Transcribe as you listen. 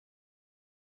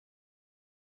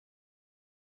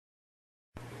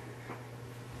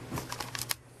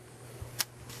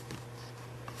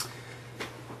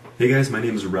Hey guys, my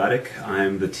name is Radek.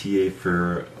 I'm the TA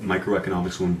for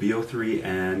Microeconomics 1 BO3,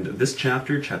 and this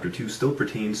chapter, Chapter 2, still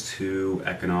pertains to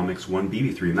Economics 1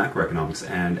 BB3, Macroeconomics,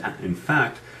 and in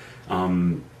fact,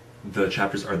 the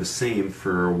chapters are the same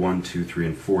for 1, 2, 3,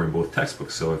 and 4 in both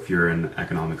textbooks, so if you're in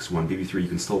Economics 1 BB3, you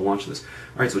can still watch this.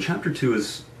 Alright, so Chapter 2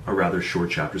 is a rather short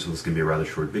chapter, so this is going to be a rather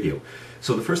short video.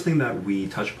 So the first thing that we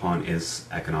touch upon is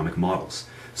economic models.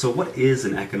 So what is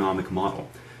an economic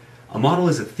model? A model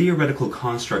is a theoretical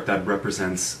construct that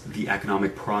represents the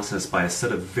economic process by a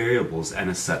set of variables and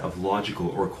a set of logical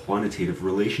or quantitative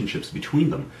relationships between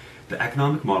them. The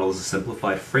economic model is a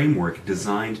simplified framework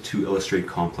designed to illustrate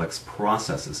complex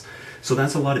processes. So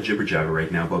that's a lot of jibber-jabber right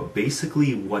now, but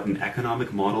basically what an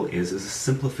economic model is a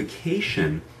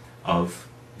simplification of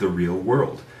the real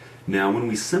world. Now, when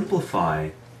we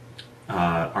simplify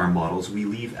our models, we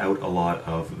leave out a lot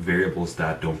of variables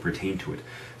that don't pertain to it.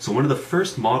 So one of the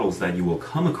first models that you will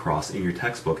come across in your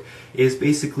textbook is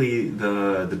basically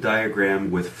the diagram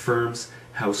with firms,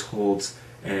 households,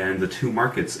 and the two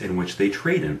markets in which they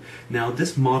trade in. Now,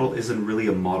 this model isn't really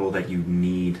a model that you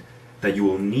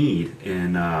will need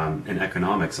in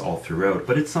economics all throughout,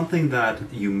 but it's something that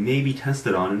you may be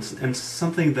tested on, and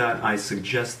something that I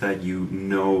suggest that you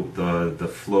know the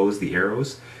flows, the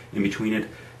arrows in between it,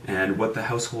 and what the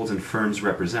households and firms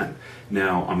represent.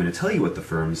 Now, I'm going to tell you what the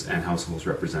firms and households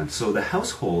represent. So the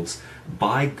households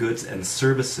buy goods and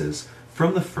services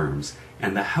from the firms,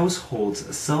 and the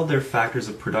households sell their factors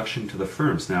of production to the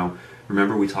firms. Now,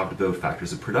 remember we talked about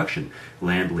factors of production: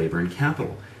 land, labor, and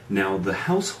capital. Now, the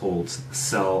households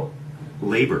sell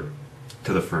labor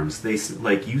to the firms.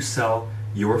 Like you sell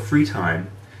your free time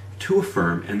to a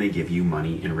firm, and they give you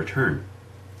money in return.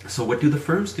 So what do the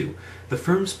firms do? The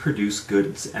firms produce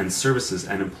goods and services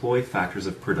and employ factors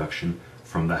of production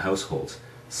from the households.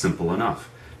 Simple enough.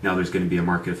 Now there's going to be a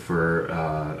market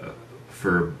for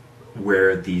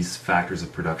where these factors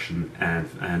of production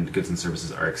and goods and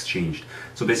services are exchanged.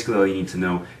 So basically all you need to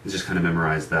know is just kind of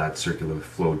memorize that circular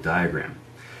flow diagram.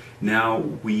 Now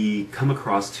we come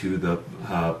across to the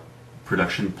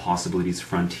production possibilities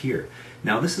frontier.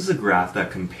 Now this is a graph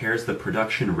that compares the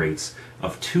production rates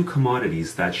of two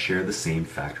commodities that share the same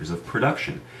factors of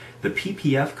production. The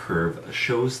PPF curve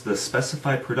shows the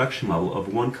specified production level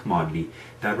of one commodity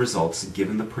that results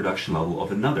given the production level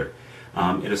of another.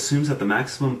 It assumes that the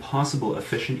maximum possible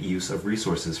efficient use of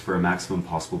resources for a maximum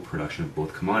possible production of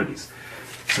both commodities.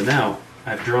 So now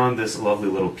I've drawn this lovely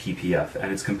little PPF,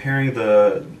 and it's comparing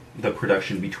the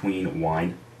production between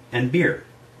wine and beer.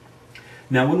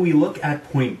 Now when we look at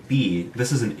point B,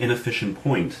 this is an inefficient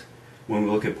point. When we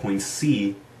look at point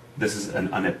C, this is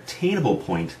an unobtainable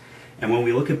point. And when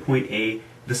we look at point A,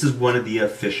 this is one of the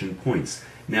efficient points.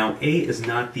 Now A is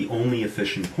not the only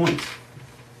efficient point.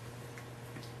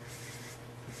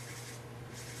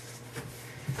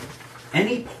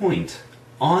 Any point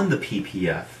on the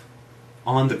PPF,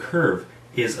 on the curve,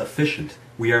 is efficient.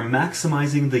 We are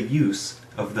maximizing the use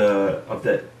of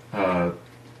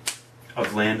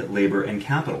land, labor, and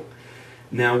capital.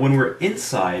 Now, when we're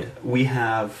inside, we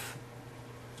have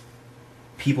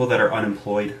people that are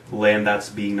unemployed, land that's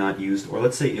being not used, or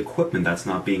let's say equipment that's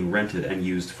not being rented and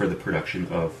used for the production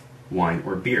of wine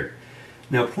or beer.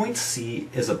 Now, point C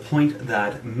is a point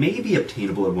that may be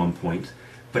obtainable at one point,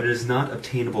 but it is not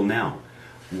obtainable now.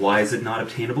 Why is it not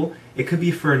obtainable? It could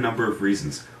be for a number of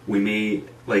reasons. We may,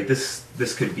 like this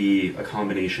could be a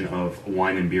combination of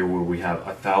wine and beer where we have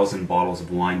 1,000 bottles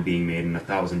of wine being made and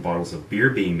 1,000 bottles of beer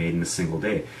being made in a single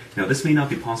day. Now this may not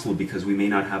be possible because we may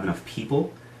not have enough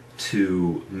people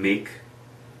to make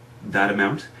that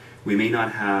amount. We may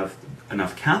not have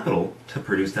enough capital to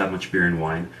produce that much beer and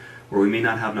wine, or we may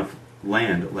not have enough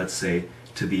land, let's say,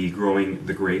 to be growing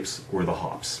the grapes or the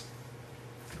hops.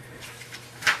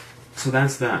 So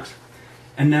that's that.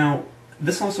 And now,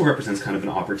 this also represents kind of an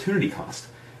opportunity cost.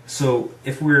 So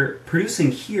if we're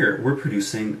producing here, we're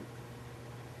producing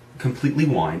completely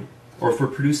wine, or if we're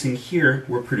producing here,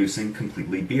 we're producing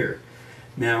completely beer.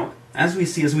 Now, as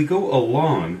we go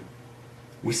along,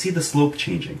 we see the slope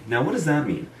changing. Now, what does that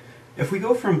mean? If we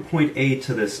go from point A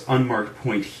to this unmarked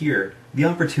point here, the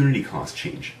opportunity costs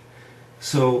change.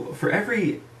 So for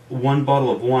every one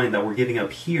bottle of wine that we're giving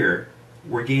up here,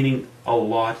 we're gaining a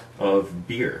lot of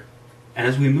beer. And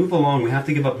as we move along, we have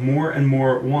to give up more and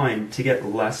more wine to get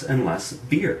less and less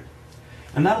beer.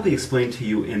 And that'll be explained to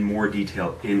you in more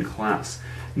detail in class.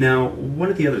 Now, one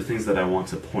of the other things that I want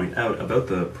to point out about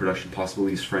the production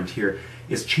possibilities frontier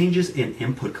is changes in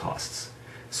input costs.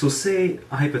 So say,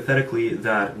 hypothetically,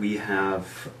 that we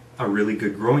have a really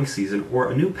good growing season, or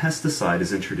a new pesticide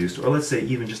is introduced, or let's say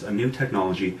even just a new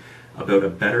technology about a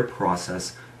better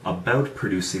process about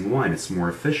producing wine. It's more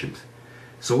efficient.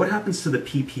 So what happens to the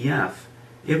ppf?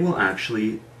 It will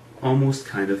actually almost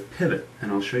kind of pivot,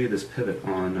 and I'll show you this pivot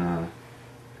on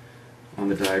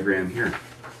the diagram here.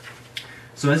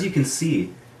 So as you can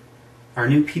see, our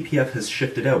new ppf has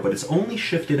shifted out, but it's only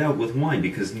shifted out with wine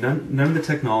because none of the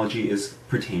technology is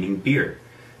pertaining beer.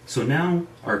 So now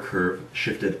our curve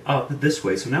shifted up this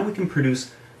way, so now we can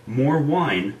produce more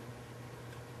wine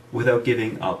without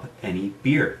giving up any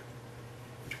beer.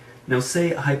 Now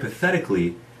say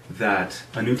hypothetically that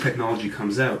a new technology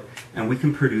comes out and we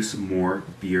can produce more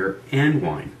beer and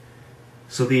wine.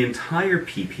 So the entire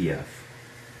ppf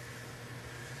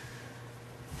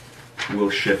will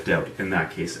shift out in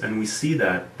that case, and we see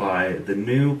that by the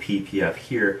new ppf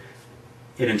here,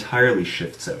 it entirely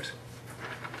shifts out.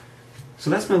 So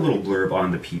that's my little blurb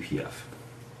on the ppf.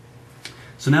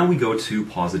 So now we go to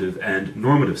positive and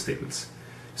normative statements.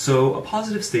 So a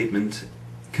positive statement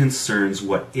concerns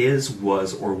what is,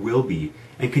 was, or will be,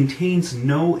 and contains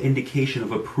no indication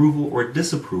of approval or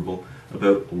disapproval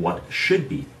about what should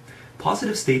be.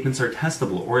 Positive statements are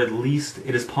testable, or at least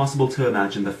it is possible to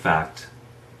imagine the fact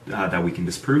that we can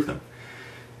disprove them.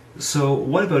 So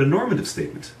what about a normative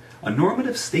statement? A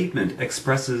normative statement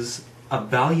expresses a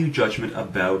value judgment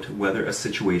about whether a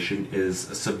situation is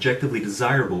subjectively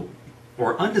desirable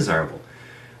or undesirable.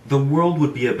 The world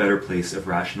would be a better place if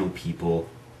rational people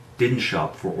didn't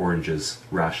shop for oranges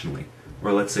rationally.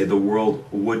 Or let's say the world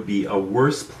would be a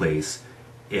worse place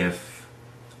if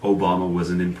Obama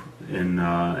wasn't in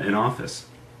office.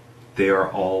 They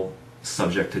are all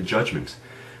subject to judgment.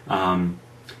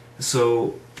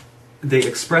 So they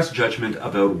express judgment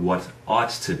about what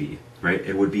ought to be, right?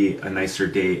 It would be a nicer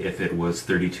day if it was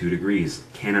 32 degrees.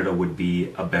 Canada would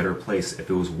be a better place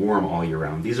if it was warm all year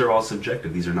round. These are all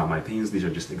subjective. These are not my opinions. These are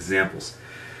just examples.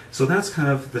 So that's kind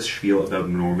of the spiel about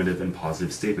normative and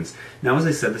positive statements. Now, as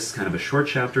I said, this is kind of a short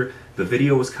chapter. The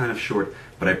video was kind of short,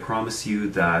 but I promise you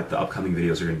that the upcoming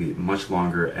videos are going to be much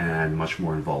longer and much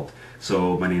more involved.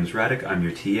 So my name is Radek, I'm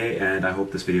your TA, and I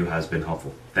hope this video has been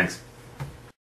helpful. Thanks.